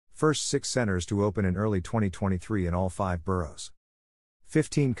First 6 centers to open in early 2023 in all 5 boroughs.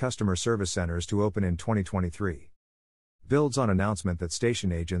 15 customer service centers to open in 2023. Builds on announcement that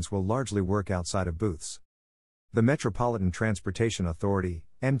station agents will largely work outside of booths. The Metropolitan Transportation Authority,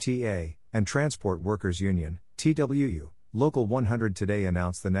 MTA, and Transport Workers Union, TWU, Local 100 today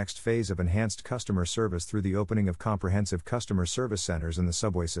announced the next phase of enhanced customer service through the opening of comprehensive customer service centers in the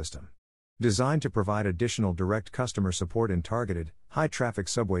subway system. Designed to provide additional direct customer support in targeted, high-traffic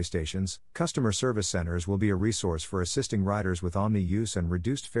subway stations, customer service centers will be a resource for assisting riders with Omni use and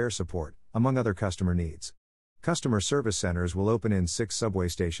reduced fare support, among other customer needs. Customer service centers will open in 6 subway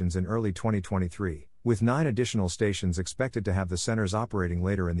stations in early 2023, with 9 additional stations expected to have the centers operating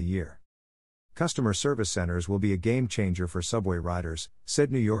later in the year. Customer service centers will be a game changer for subway riders,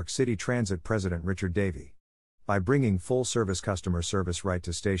 said New York City Transit President Richard Davey. By bringing full-service customer service right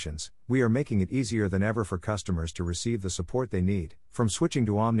to stations, we are making it easier than ever for customers to receive the support they need, from switching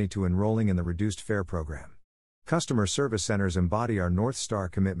to Omni to enrolling in the reduced fare program. Customer service centers embody our North Star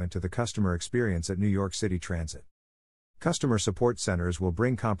commitment to the customer experience at New York City Transit. Customer support centers will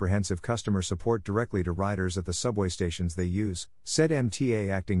bring comprehensive customer support directly to riders at the subway stations they use, said MTA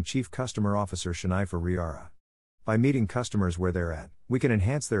Acting Chief Customer Officer Shanifa Riara. By meeting customers where they're at, we can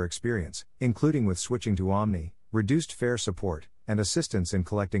enhance their experience, including with switching to Omni, reduced fare support, and assistance in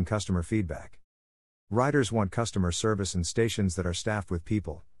collecting customer feedback. Riders want customer service in stations that are staffed with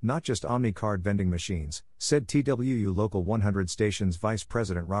people, not just Omni card vending machines, said TWU Local 100 Stations Vice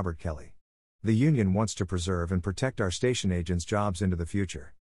President Robert Kelly. The union wants to preserve and protect our station agents' jobs into the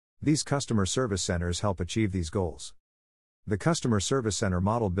future. These customer service centers help achieve these goals. The customer service center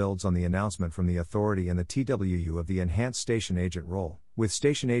model builds on the announcement from the authority and the TWU of the enhanced station agent role, with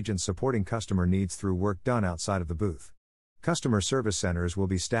station agents supporting customer needs through work done outside of the booth. Customer service centers will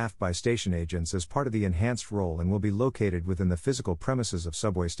be staffed by station agents as part of the enhanced role and will be located within the physical premises of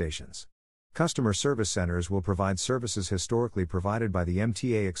subway stations. Customer service centers will provide services historically provided by the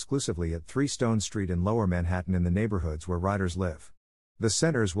MTA exclusively at 3 Stone Street in Lower Manhattan in the neighborhoods where riders live. The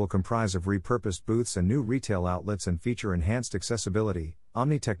centers will comprise of repurposed booths and new retail outlets and feature enhanced accessibility,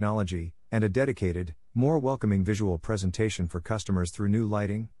 Omni technology, and a dedicated, more welcoming visual presentation for customers through new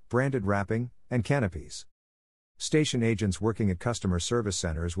lighting, branded wrapping, and canopies. Station agents working at customer service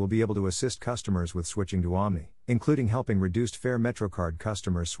centers will be able to assist customers with switching to Omni, including helping reduced fare MetroCard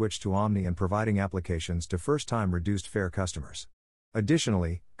customers switch to Omni and providing applications to first-time reduced fare customers.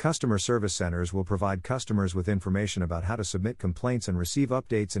 Additionally, customer service centers will provide customers with information about how to submit complaints and receive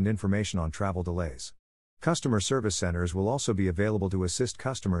updates and information on travel delays. Customer service centers will also be available to assist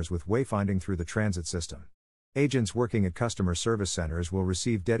customers with wayfinding through the transit system. Agents working at customer service centers will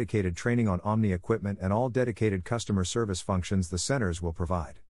receive dedicated training on Omni equipment and all dedicated customer service functions the centers will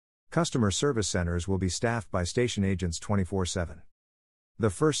provide. Customer service centers will be staffed by station agents 24/7. The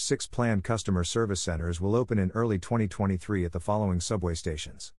first 6 planned customer service centers will open in early 2023 at the following subway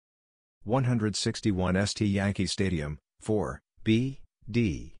stations: 161 St. Yankee Stadium, 4, B,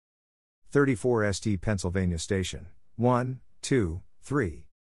 D. 34 St. Pennsylvania Station, 1, 2, 3.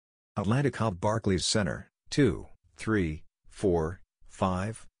 Atlantic Hub Barclays Center, 2, 3, 4,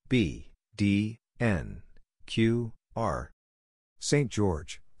 5, B, D, N, Q, R. St.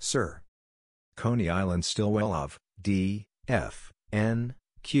 George, Sir. Coney Island Stillwell of, D, F, N,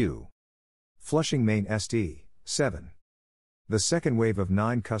 Q. Flushing Maine St. 7. The second wave of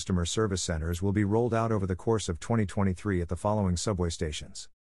 9 customer service centers will be rolled out over the course of 2023 at the following subway stations: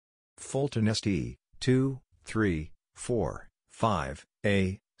 Fulton St. 2, 3, 4, 5,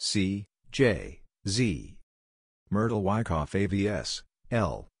 A, C, J, Z. Myrtle Wyckoff AVS,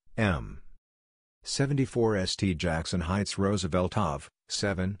 L, M. 74 St. Jackson Heights Roosevelt of,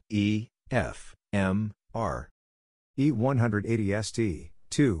 7, E, F, M, R. E180 St.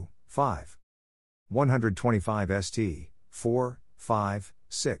 2, 5. 125 St. 4, 5,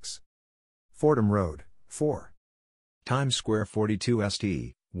 6. Fordham Road, 4. Times Square 42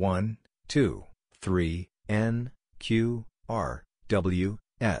 St. 1, 2, 3, N, Q, R, W,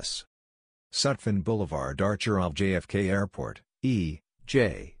 S. Sutphin Boulevard Archer of JFK Airport, E,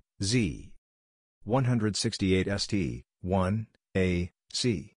 J, Z. 168 St. 1, A, C.